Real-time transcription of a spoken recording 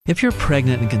If you're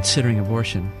pregnant and considering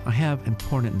abortion, I have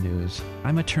important news.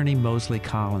 I'm attorney Moseley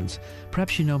Collins.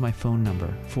 Perhaps you know my phone number,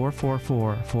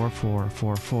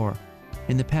 444-4444.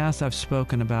 In the past, I've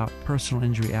spoken about personal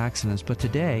injury accidents, but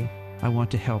today, I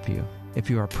want to help you if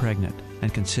you are pregnant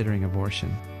and considering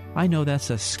abortion. I know that's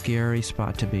a scary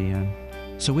spot to be in.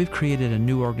 So we've created a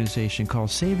new organization called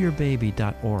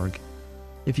SaveYourBaby.org.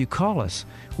 If you call us,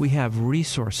 we have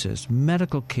resources,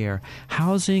 medical care,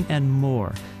 housing, and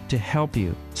more to help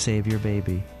you save your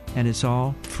baby. And it's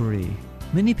all free.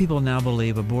 Many people now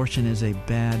believe abortion is a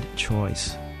bad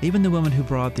choice. Even the woman who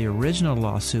brought the original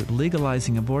lawsuit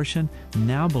legalizing abortion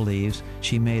now believes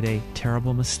she made a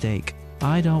terrible mistake.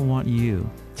 I don't want you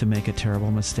to make a terrible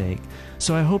mistake.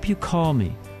 So I hope you call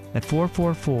me at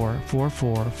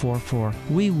 444-4444.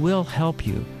 We will help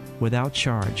you without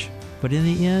charge. But in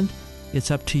the end, it's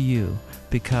up to you,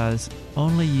 because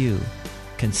only you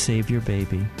can save your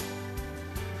baby.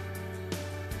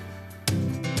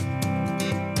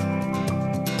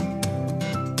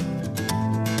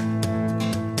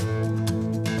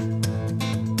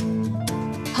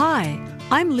 Hi,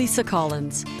 I'm Lisa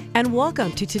Collins, and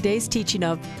welcome to today's teaching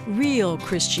of Real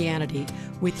Christianity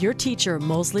with your teacher,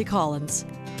 Moseley Collins.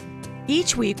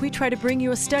 Each week, we try to bring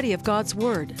you a study of God's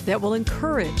Word that will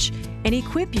encourage and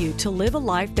equip you to live a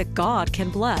life that God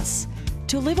can bless,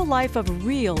 to live a life of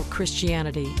real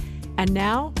Christianity. And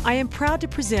now, I am proud to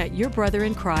present your brother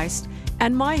in Christ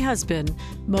and my husband,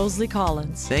 Moseley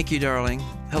Collins. Thank you, darling.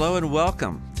 Hello and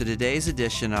welcome to today's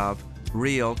edition of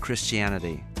Real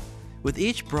Christianity. With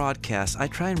each broadcast, I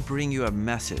try and bring you a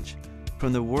message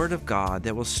from the Word of God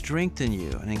that will strengthen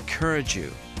you and encourage you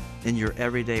in your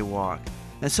everyday walk.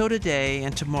 And so today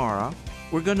and tomorrow,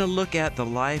 we're going to look at the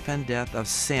life and death of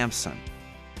Samson,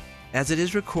 as it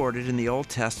is recorded in the Old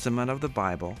Testament of the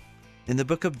Bible, in the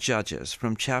book of Judges,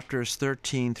 from chapters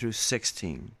 13 through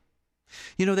 16.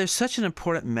 You know, there's such an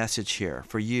important message here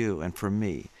for you and for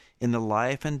me in the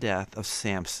life and death of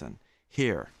Samson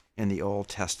here in the Old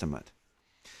Testament.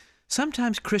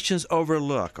 Sometimes Christians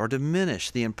overlook or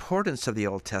diminish the importance of the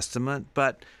Old Testament,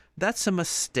 but that's a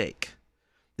mistake.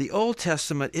 The Old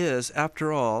Testament is,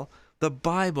 after all, the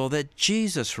Bible that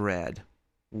Jesus read.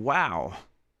 Wow!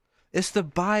 It's the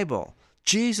Bible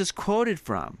Jesus quoted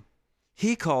from.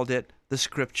 He called it the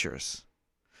Scriptures.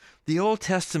 The Old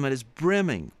Testament is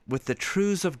brimming with the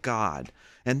truths of God,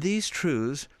 and these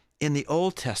truths in the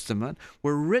Old Testament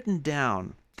were written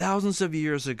down thousands of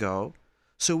years ago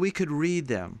so we could read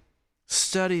them,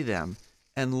 study them,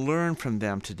 and learn from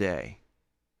them today.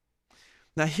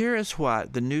 Now here is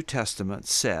what the New Testament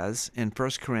says in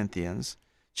 1 Corinthians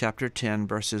chapter 10,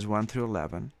 verses 1 through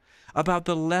 11, about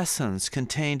the lessons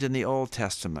contained in the Old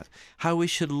Testament, how we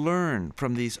should learn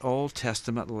from these Old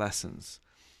Testament lessons.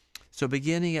 So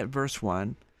beginning at verse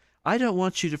 1, I don't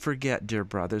want you to forget, dear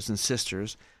brothers and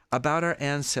sisters, about our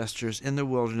ancestors in the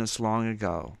wilderness long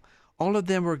ago. All of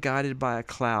them were guided by a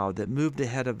cloud that moved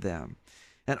ahead of them,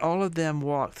 and all of them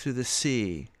walked through the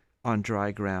sea on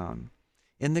dry ground.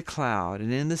 In the cloud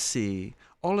and in the sea,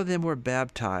 all of them were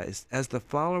baptized as the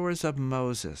followers of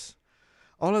Moses.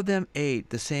 All of them ate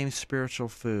the same spiritual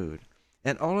food,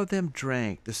 and all of them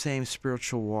drank the same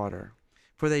spiritual water.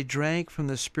 For they drank from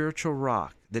the spiritual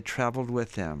rock that traveled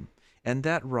with them, and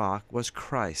that rock was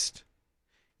Christ.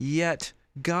 Yet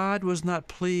God was not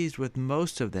pleased with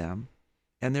most of them,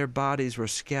 and their bodies were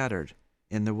scattered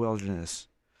in the wilderness.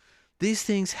 These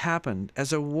things happened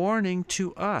as a warning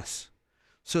to us,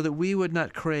 so that we would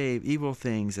not crave evil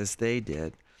things as they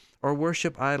did, or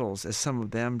worship idols as some of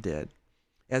them did.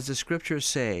 As the Scriptures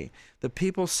say, the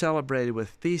people celebrated with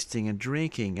feasting and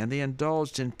drinking, and they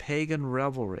indulged in pagan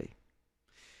revelry.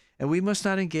 And we must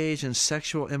not engage in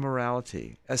sexual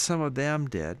immorality, as some of them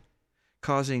did,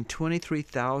 causing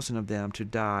 23,000 of them to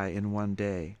die in one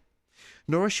day.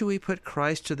 Nor should we put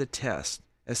Christ to the test,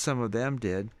 as some of them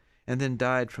did, and then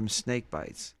died from snake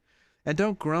bites. And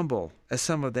don't grumble, as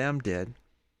some of them did,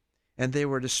 and they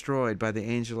were destroyed by the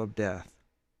angel of death.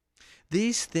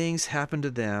 These things happened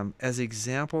to them as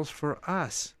examples for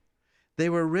us. They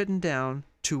were written down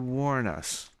to warn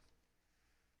us.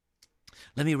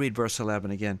 Let me read verse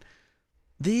 11 again.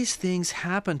 These things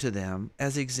happened to them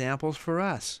as examples for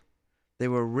us. They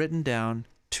were written down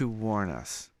to warn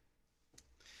us.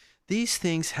 These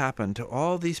things happened to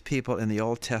all these people in the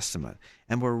Old Testament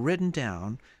and were written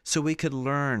down so we could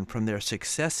learn from their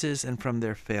successes and from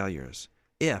their failures,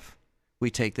 if we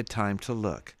take the time to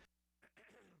look.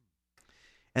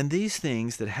 And these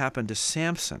things that happened to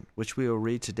Samson, which we will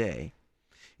read today,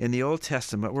 in the Old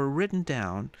Testament were written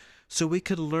down so we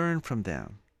could learn from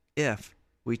them, if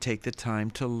we take the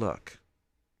time to look.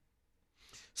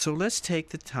 So let's take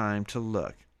the time to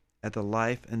look at the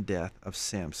life and death of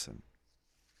Samson.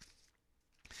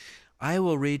 I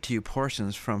will read to you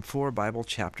portions from 4 Bible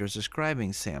chapters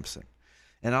describing Samson,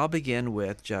 and I'll begin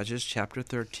with Judges chapter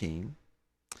 13,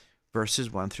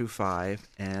 verses 1 through 5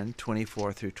 and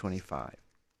 24 through 25.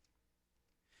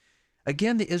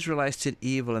 Again the Israelites did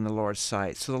evil in the Lord's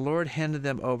sight, so the Lord handed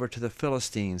them over to the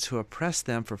Philistines, who oppressed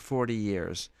them for 40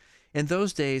 years. In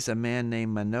those days a man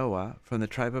named Manoah from the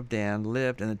tribe of Dan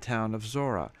lived in the town of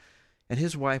Zorah, and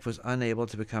his wife was unable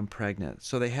to become pregnant,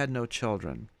 so they had no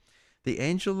children. The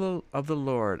angel of the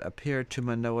Lord appeared to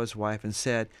Manoah's wife and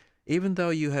said, "Even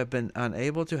though you have been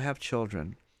unable to have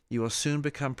children, you will soon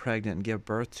become pregnant and give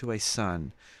birth to a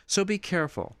son. So be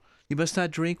careful. You must not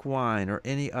drink wine or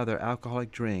any other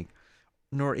alcoholic drink,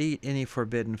 nor eat any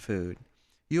forbidden food.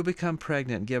 You will become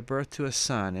pregnant and give birth to a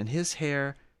son, and his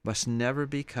hair must never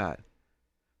be cut,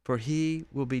 for he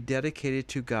will be dedicated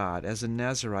to God as a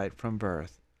Nazirite from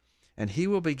birth, and he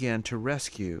will begin to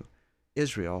rescue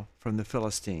Israel from the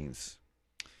Philistines."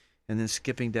 And then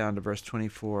skipping down to verse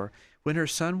 24, when her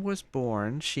son was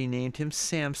born, she named him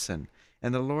Samson,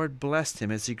 and the Lord blessed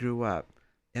him as he grew up,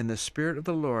 and the Spirit of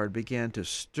the Lord began to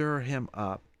stir him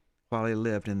up while he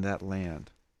lived in that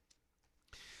land.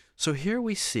 So here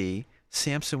we see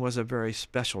Samson was a very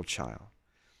special child.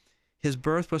 His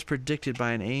birth was predicted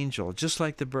by an angel, just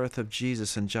like the birth of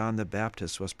Jesus and John the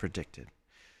Baptist was predicted.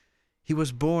 He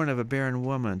was born of a barren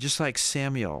woman, just like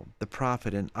Samuel, the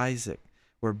prophet, and Isaac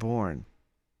were born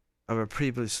of a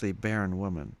previously barren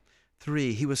woman.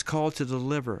 3, he was called to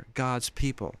deliver God's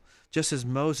people, just as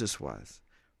Moses was.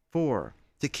 4,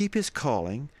 to keep his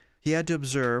calling, he had to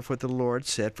observe what the Lord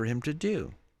said for him to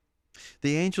do.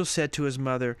 The angel said to his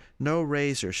mother, "No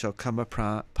razor shall come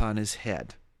upon his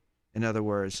head." In other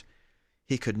words,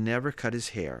 he could never cut his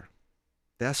hair.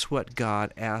 That's what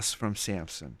God asked from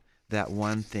Samson, that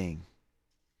one thing.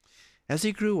 As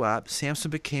he grew up,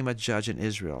 Samson became a judge in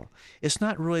Israel. It's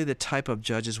not really the type of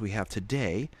judges we have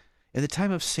today. In the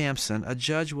time of Samson, a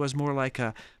judge was more like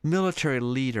a military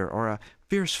leader or a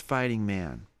fierce fighting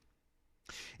man.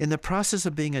 In the process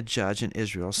of being a judge in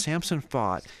Israel, Samson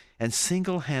fought and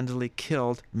single-handedly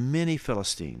killed many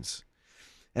Philistines.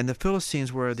 And the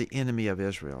Philistines were the enemy of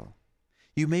Israel.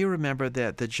 You may remember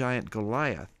that the giant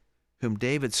Goliath, whom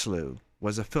David slew,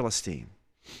 was a Philistine.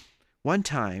 One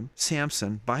time,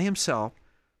 Samson, by himself,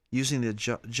 using the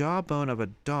jawbone of a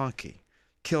donkey,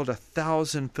 killed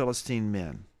 1,000 Philistine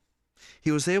men.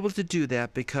 He was able to do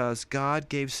that because God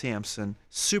gave Samson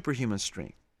superhuman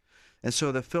strength. And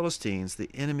so the Philistines, the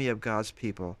enemy of God's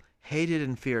people, hated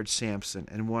and feared Samson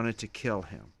and wanted to kill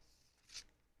him.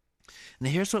 Now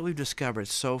here's what we've discovered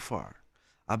so far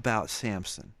about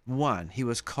Samson. 1, he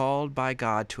was called by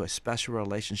God to a special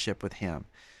relationship with him.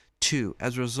 2,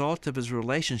 as a result of his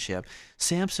relationship,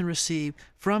 Samson received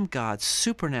from God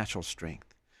supernatural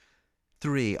strength.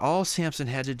 3, all Samson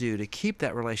had to do to keep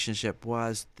that relationship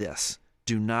was this: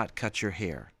 do not cut your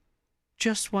hair.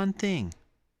 Just one thing: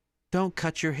 don't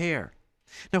cut your hair.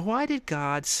 Now, why did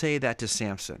God say that to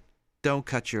Samson? Don't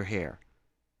cut your hair.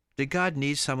 Did God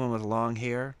need someone with long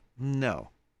hair? No.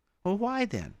 Well, why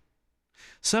then?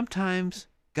 Sometimes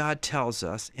God tells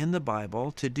us in the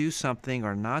Bible to do something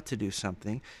or not to do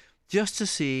something just to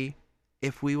see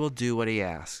if we will do what he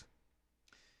asks.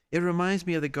 It reminds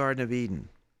me of the Garden of Eden.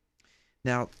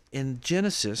 Now, in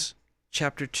Genesis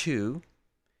chapter 2,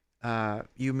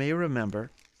 you may remember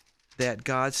that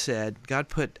God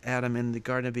put Adam in the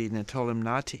Garden of Eden and told him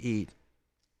not to eat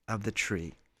of the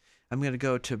tree. I'm going to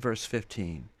go to verse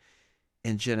 15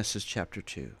 in Genesis chapter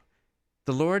 2.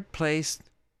 The Lord placed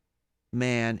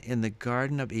man in the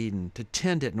Garden of Eden to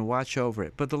tend it and watch over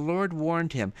it. But the Lord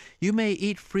warned him, "You may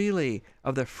eat freely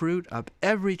of the fruit of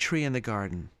every tree in the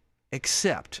garden,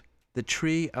 except the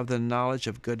tree of the knowledge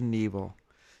of good and evil.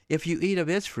 If you eat of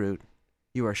its fruit,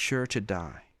 you are sure to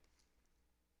die."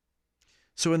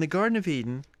 So in the Garden of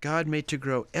Eden, God made to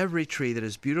grow every tree that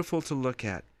is beautiful to look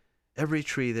at, every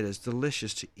tree that is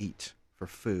delicious to eat for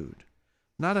food.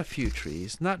 Not a few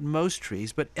trees, not most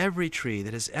trees, but every tree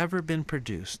that has ever been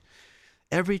produced,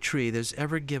 every tree that has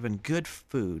ever given good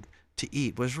food to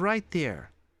eat was right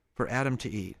there for Adam to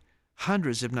eat.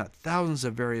 Hundreds, if not thousands,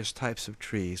 of various types of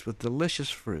trees with delicious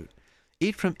fruit.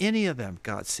 Eat from any of them,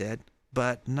 God said,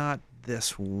 but not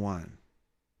this one.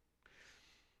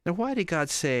 Now, why did God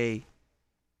say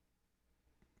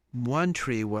one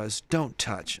tree was don't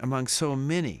touch among so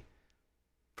many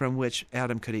from which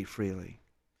Adam could eat freely?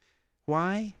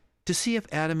 Why? To see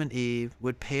if Adam and Eve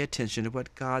would pay attention to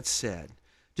what God said,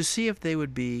 to see if they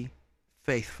would be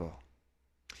faithful.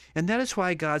 And that is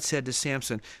why God said to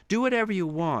Samson, do whatever you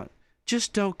want,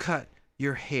 just don't cut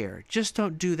your hair, just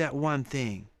don't do that one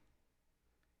thing.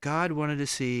 God wanted to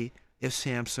see if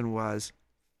Samson was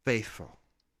faithful.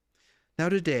 Now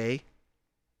today,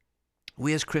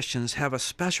 we as Christians have a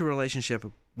special relationship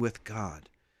with God.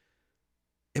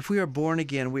 If we are born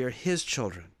again, we are His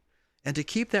children. And to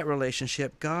keep that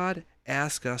relationship, God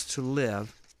asks us to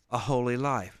live a holy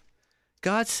life.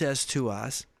 God says to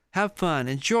us, have fun,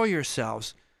 enjoy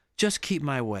yourselves, just keep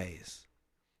my ways.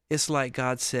 It's like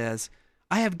God says,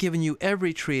 I have given you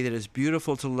every tree that is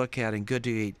beautiful to look at and good to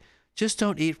eat. Just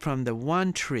don't eat from the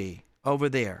one tree over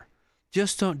there.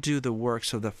 Just don't do the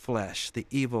works of the flesh, the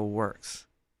evil works.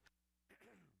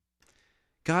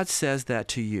 God says that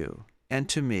to you and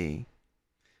to me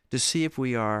to see if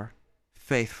we are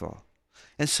faithful.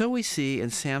 And so we see in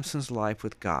Samson's life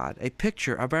with God a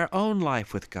picture of our own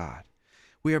life with God.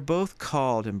 We are both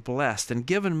called and blessed and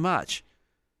given much,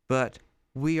 but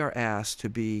we are asked to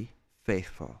be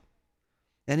faithful.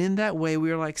 And in that way,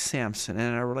 we are like Samson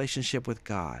in our relationship with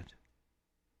God.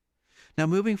 Now,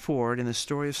 moving forward in the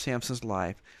story of Samson's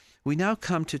life, we now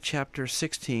come to chapter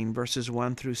 16, verses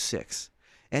 1 through 6.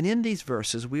 And in these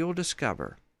verses, we will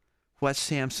discover what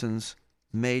Samson's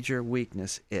major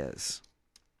weakness is.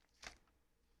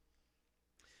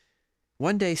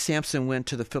 One day, Samson went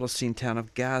to the Philistine town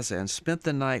of Gaza and spent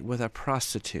the night with a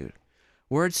prostitute.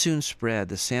 Word soon spread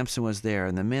that Samson was there,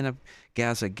 and the men of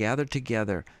Gaza gathered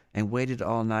together and waited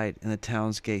all night in the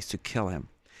town's gates to kill him.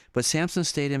 But Samson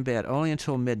stayed in bed only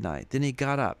until midnight. Then he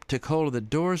got up, took hold of the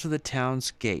doors of the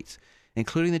town's gates,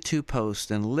 including the 2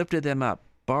 posts, and lifted them up,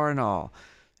 bar and all.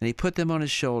 And he put them on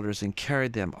his shoulders and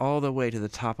carried them all the way to the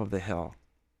top of the hill.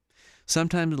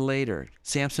 Sometime later,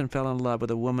 Samson fell in love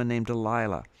with a woman named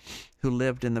Delilah, who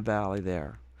lived in the valley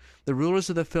there. The rulers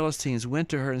of the Philistines went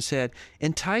to her and said,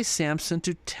 entice Samson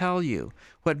to tell you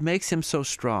what makes him so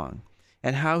strong,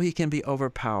 and how he can be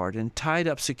overpowered and tied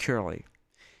up securely.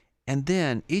 And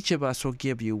then each of us will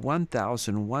give you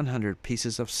 1,100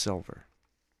 pieces of silver.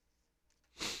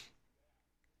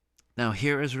 Now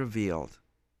here is revealed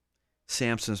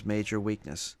Samson's major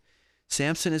weakness.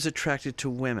 Samson is attracted to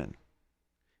women,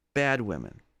 bad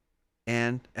women.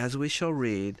 And as we shall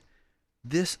read,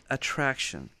 this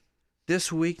attraction,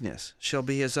 this weakness shall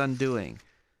be his undoing,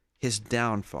 his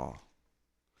downfall.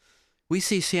 We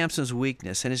see Samson's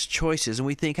weakness and his choices, and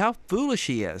we think how foolish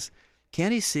he is.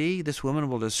 Can't he see this woman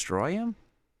will destroy him?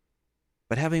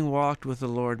 But having walked with the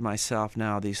Lord myself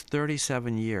now these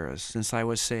 37 years since I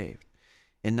was saved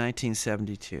in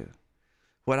 1972,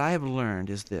 what I have learned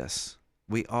is this.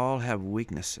 We all have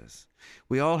weaknesses.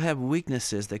 We all have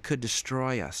weaknesses that could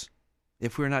destroy us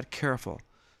if we're not careful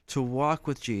to walk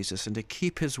with Jesus and to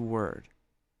keep His word.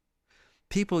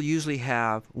 People usually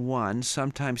have 1,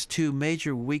 sometimes 2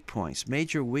 major weak points,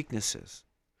 major weaknesses.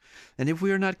 And if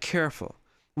we are not careful,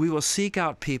 we will seek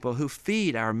out people who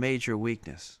feed our major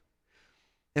weakness.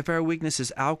 If our weakness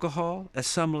is alcohol, at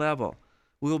some level,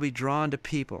 we will be drawn to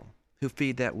people who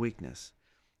feed that weakness.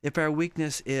 If our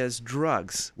weakness is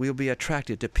drugs, we will be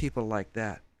attracted to people like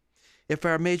that. If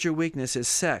our major weakness is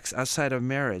sex outside of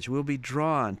marriage, we'll be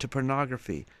drawn to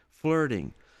pornography,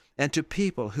 flirting, and to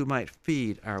people who might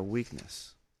feed our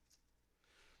weakness.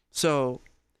 So,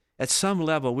 at some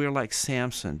level, we're like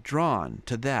Samson, drawn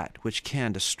to that which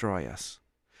can destroy us.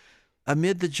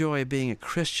 Amid the joy of being a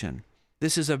Christian,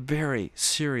 this is a very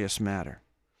serious matter.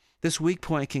 This weak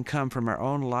point can come from our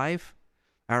own life,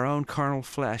 our own carnal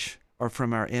flesh, or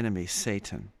from our enemy,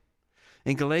 Satan.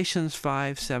 In Galatians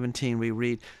 5:17, we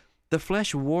read, the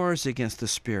flesh wars against the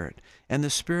spirit, and the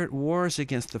spirit wars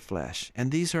against the flesh,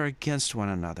 and these are against one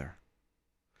another.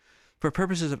 For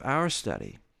purposes of our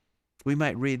study, we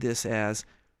might read this as,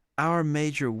 our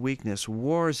major weakness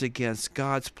wars against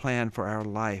God's plan for our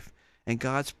life, and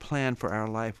God's plan for our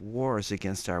life wars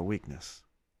against our weakness.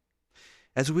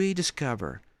 As we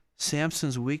discover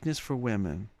Samson's weakness for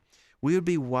women, we would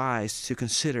be wise to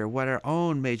consider what our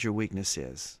own major weakness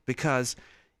is, because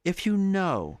if you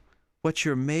know what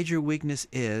your major weakness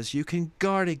is, you can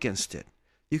guard against it.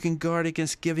 You can guard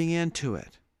against giving in to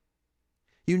it.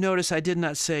 You notice I did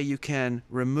not say you can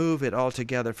remove it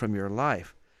altogether from your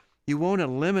life. You won't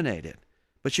eliminate it,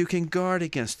 but you can guard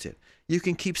against it. You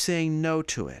can keep saying no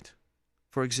to it.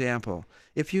 For example,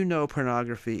 if you know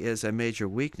pornography is a major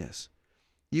weakness,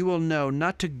 you will know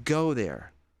not to go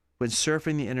there when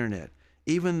surfing the internet,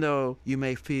 even though you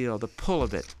may feel the pull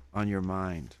of it on your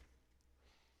mind.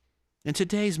 In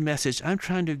today's message, I'm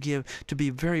trying to be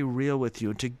very real with you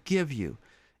and to give you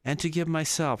and to give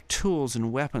myself tools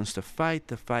and weapons to fight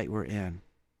the fight we're in.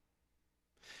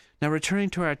 Now,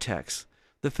 returning to our text,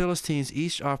 the Philistines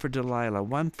each offered Delilah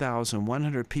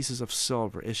 1,100 pieces of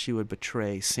silver if she would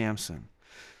betray Samson.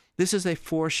 This is a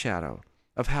foreshadow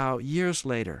of how years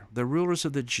later the rulers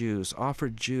of the Jews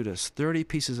offered Judas 30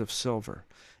 pieces of silver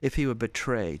if he would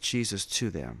betray Jesus to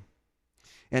them.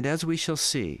 And as we shall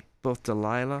see, both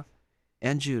Delilah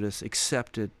and Judas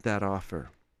accepted that offer.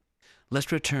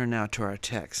 Let's return now to our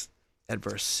text at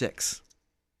verse 6.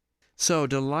 So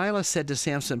Delilah said to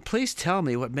Samson, "Please tell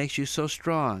me what makes you so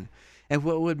strong, and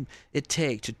what would it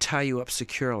take to tie you up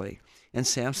securely?" And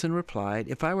Samson replied,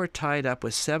 "If I were tied up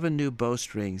with 7 new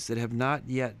bowstrings that have not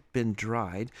yet been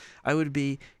dried, I would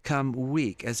become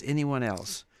weak as anyone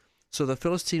else." So the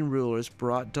Philistine rulers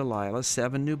brought Delilah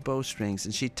 7 new bowstrings,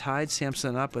 and she tied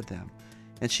Samson up with them.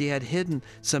 And she had hidden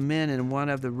some men in one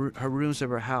of her rooms of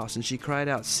her house, and she cried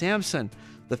out, "Samson,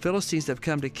 the Philistines have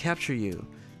come to capture you."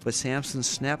 But Samson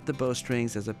snapped the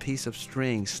bowstrings as a piece of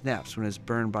string snaps when it is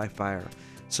burned by fire.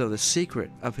 So the secret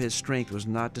of his strength was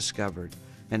not discovered.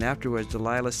 And afterwards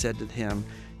Delilah said to him,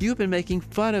 "You've been making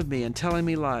fun of me and telling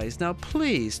me lies. Now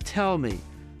please tell me,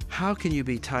 how can you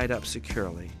be tied up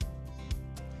securely?"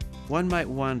 One might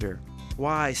wonder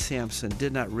why Samson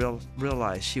did not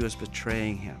realize she was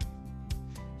betraying him.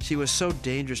 She was so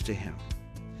dangerous to him.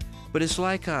 But it's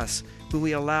like us when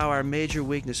we allow our major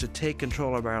weakness to take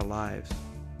control of our lives.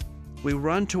 We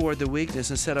run toward the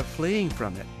weakness instead of fleeing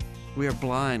from it. We are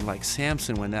blind like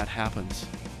Samson when that happens.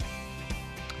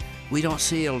 We don't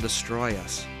see it'll destroy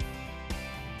us.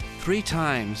 3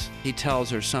 times he tells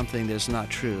her something that is not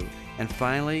true, and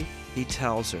finally he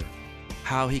tells her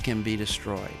how he can be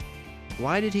destroyed.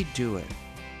 Why did he do it?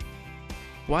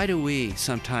 Why do we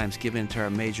sometimes give in to our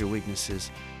major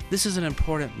weaknesses? This is an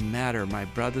important matter, my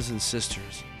brothers and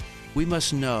sisters. We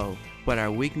must know what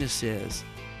our weakness is,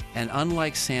 and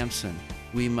unlike Samson,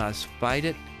 we must fight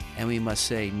it and we must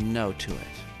say no to it.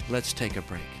 Let's take a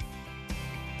break.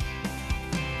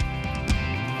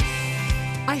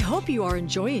 I hope you are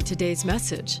enjoying today's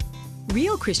message.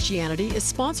 Real Christianity is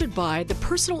sponsored by the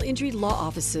Personal Injury Law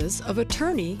Offices of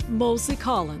attorney Moseley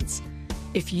Collins.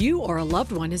 If you or a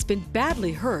loved one has been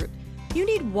badly hurt, you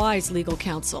need wise legal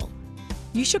counsel.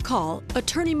 You should call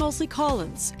attorney Moseley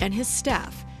Collins and his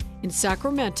staff in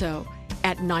Sacramento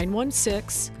at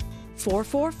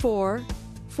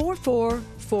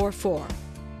 916-444-4444.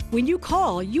 When you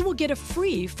call, you will get a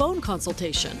free phone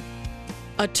consultation.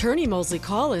 Attorney Moseley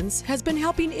Collins has been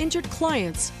helping injured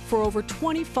clients for over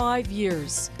 25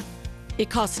 years. It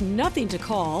costs nothing to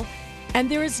call,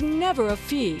 and there is never a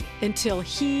fee until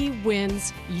he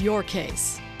wins your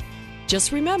case.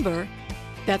 Just remember,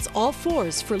 that's all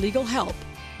 4s for legal help.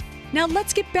 Now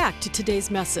let's get back to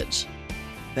today's message.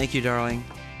 Thank you, darling.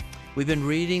 We've been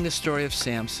reading the story of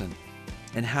Samson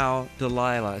and how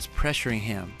Delilah is pressuring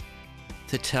him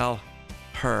to tell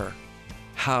her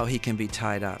how he can be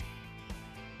tied up.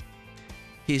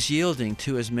 He's yielding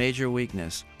to his major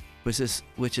weakness, which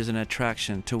is an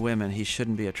attraction to women he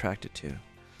shouldn't be attracted to.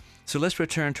 So let's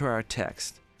return to our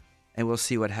text, and we'll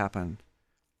see what happened.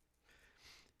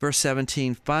 Verse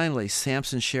 17, finally,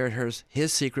 Samson shared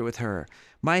his secret with her.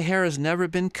 "My hair has never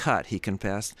been cut," he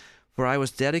confessed, "for I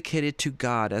was dedicated to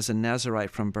God as a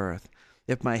Nazirite from birth.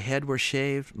 If my head were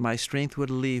shaved, my strength would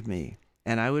leave me,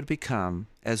 and I would become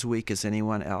as weak as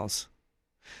anyone else."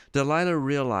 Delilah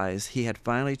realized he had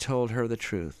finally told her the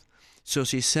truth, so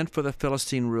she sent for the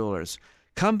Philistine rulers.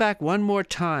 "Come back one more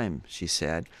time," she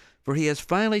said, "for he has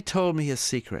finally told me his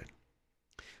secret."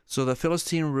 So the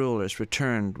Philistine rulers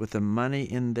returned with the money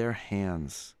in their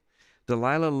hands.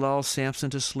 Delilah lulled Samson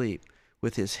to sleep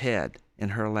with his head in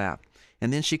her lap,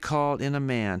 and then she called in a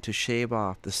man to shave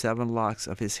off the 7 locks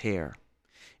of his hair.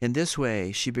 In this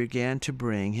way she began to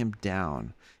bring him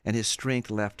down, and his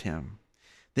strength left him.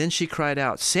 Then she cried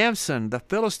out, "Samson, the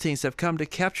Philistines have come to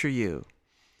capture you."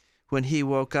 When he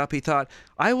woke up, he thought,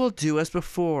 "I will do as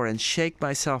before and shake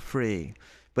myself free."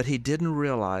 But he didn't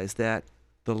realize that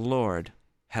the Lord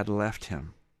had left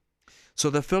him. So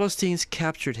the Philistines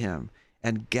captured him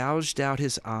and gouged out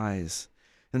his eyes.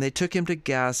 And they took him to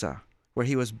Gaza, where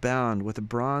he was bound with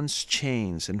bronze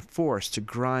chains and forced to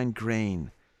grind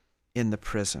grain in the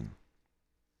prison.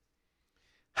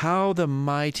 How the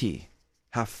mighty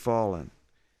have fallen.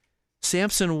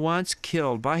 Samson once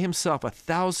killed by himself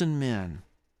 1,000 men,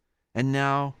 and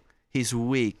now he's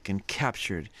weak and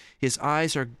captured. His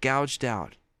eyes are gouged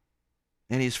out,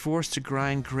 and he's forced to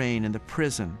grind grain in the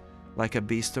prison like a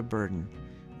beast of burden.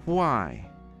 Why?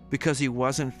 Because he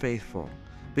wasn't faithful.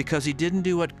 Because he didn't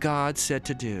do what God said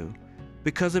to do.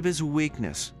 Because of his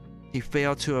weakness, he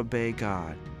failed to obey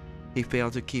God. He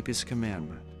failed to keep his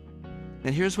commandment.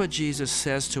 And here's what Jesus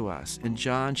says to us in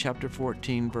John chapter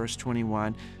 14, verse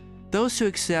 21. "Those who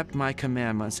accept my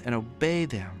commandments and obey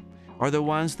them are the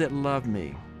ones that love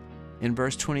me." In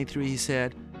verse 23, he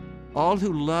said, All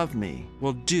who love me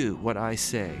will do what I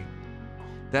say.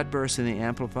 That verse in the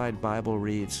Amplified Bible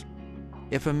reads,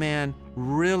 if a man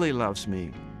really loves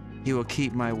me, he will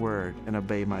keep my word and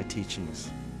obey my teachings.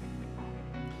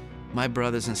 My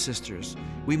brothers and sisters,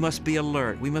 we must be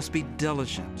alert, we must be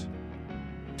diligent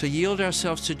to yield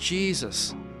ourselves to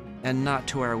Jesus and not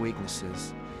to our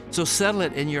weaknesses. So settle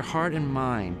it in your heart and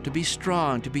mind to be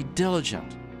strong, to be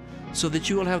diligent, so that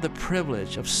you will have the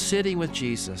privilege of sitting with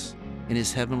Jesus in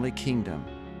his heavenly kingdom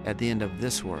at the end of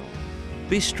this world.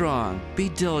 Be strong, be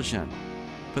diligent,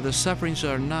 for the sufferings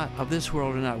that are not of this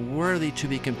world are not worthy to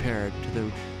be compared to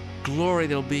the glory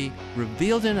that will be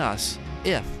revealed in us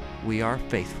if we are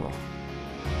faithful.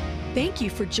 Thank you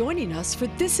for joining us for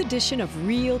this edition of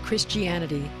Real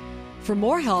Christianity. For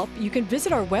more help, you can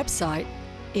visit our website,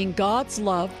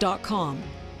 ingodslove.com.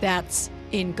 That's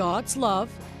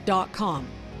ingodslove.com.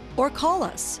 Or call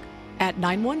us at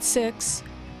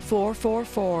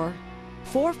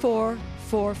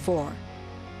 916-444-4444.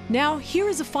 Now, here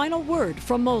is a final word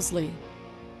from Moseley.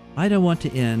 I don't want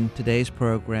to end today's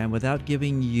program without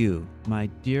giving you, my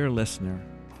dear listener,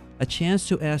 a chance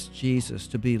to ask Jesus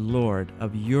to be Lord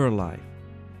of your life.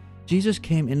 Jesus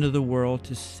came into the world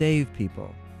to save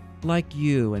people like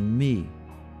you and me.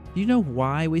 Do you know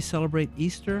why we celebrate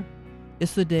Easter?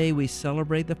 It's the day we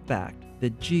celebrate the fact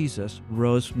that Jesus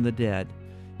rose from the dead.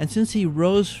 And since he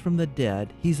rose from the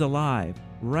dead, he's alive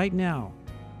right now,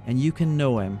 and you can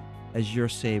know him as your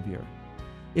Savior.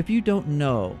 If you don't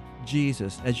know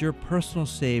Jesus as your personal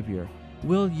Savior,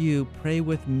 will you pray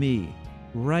with me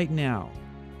right now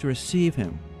to receive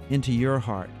him into your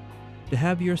heart, to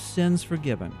have your sins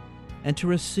forgiven, and to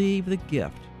receive the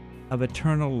gift of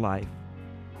eternal life?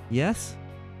 Yes?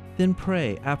 Then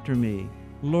pray after me,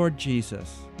 Lord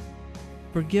Jesus,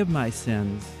 forgive my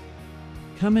sins,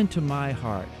 come into my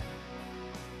heart,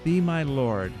 be my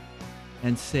Lord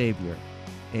and Savior.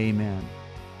 Amen.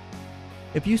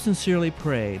 If you sincerely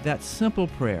pray that simple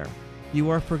prayer, you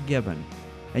are forgiven,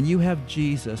 and you have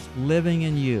Jesus living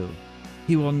in you.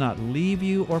 He will not leave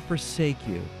you or forsake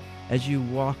you as you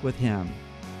walk with him.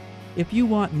 If you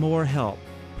want more help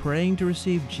praying to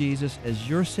receive Jesus as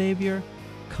your Savior,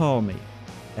 call me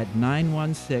at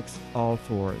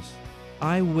 916-ALL-4s.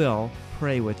 I will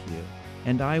pray with you,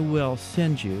 and I will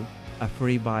send you a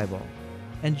free Bible.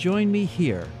 And join me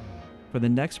here for the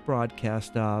next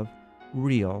broadcast of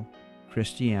Real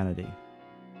Christianity.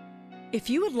 If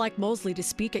you would like Moseley to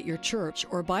speak at your church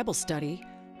or Bible study,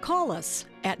 call us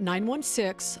at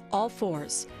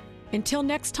 916-ALL-4s. Until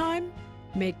next time,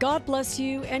 may God bless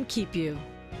you and keep you.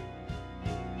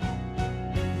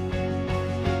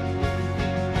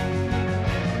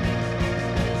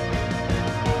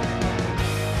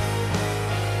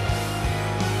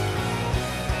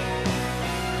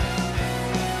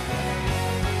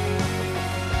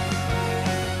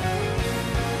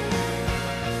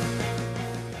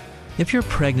 If you're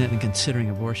pregnant and considering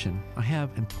abortion, I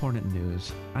have important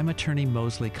news. I'm attorney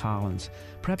Moseley Collins.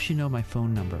 Perhaps you know my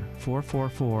phone number,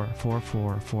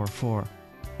 444-4444.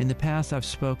 In the past, I've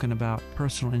spoken about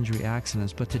personal injury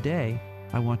accidents, but today,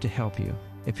 I want to help you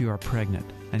if you are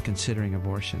pregnant and considering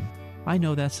abortion. I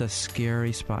know that's a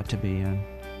scary spot to be in.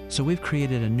 So we've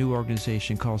created a new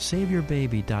organization called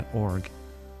SaveYourBaby.org.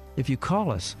 If you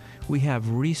call us, we have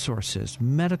resources,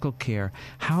 medical care,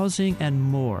 housing, and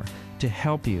more to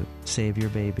help you save your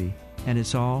baby. And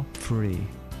it's all free.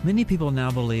 Many people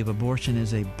now believe abortion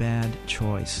is a bad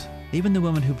choice. Even the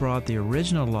woman who brought the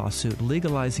original lawsuit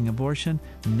legalizing abortion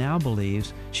now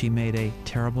believes she made a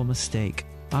terrible mistake.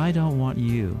 I don't want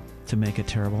you to make a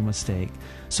terrible mistake.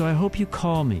 So I hope you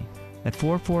call me at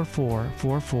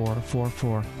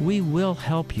 444-4444. We will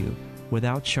help you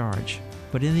without charge.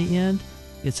 But in the end,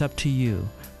 it's up to you,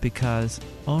 because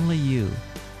only you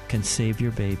can save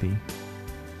your baby.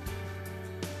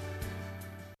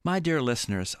 My dear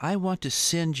listeners, I want to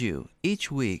send you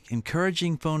each week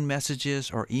encouraging phone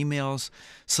messages or emails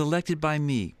selected by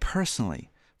me personally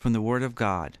from the Word of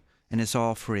God, and it's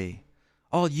all free.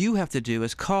 All you have to do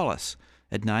is call us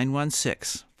at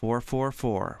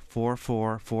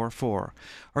 916-444-4444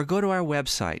 or go to our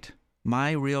website,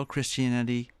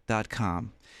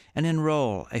 myrealchristianity.com, and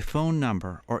enroll a phone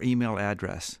number or email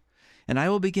address. And I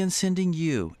will begin sending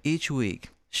you each week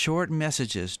short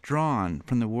messages drawn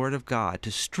from the Word of God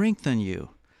to strengthen you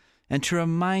and to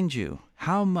remind you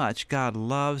how much God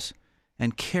loves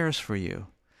and cares for you.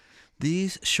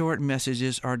 These short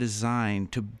messages are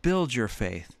designed to build your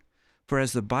faith. For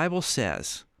as the Bible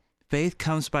says, faith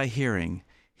comes by hearing,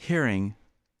 hearing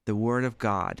the Word of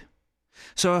God.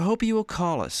 So I hope you will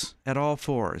call us at all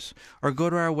fours or go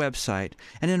to our website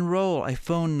and enroll a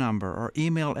phone number or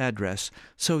email address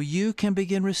so you can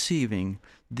begin receiving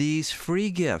these free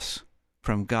gifts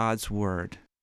from God's Word.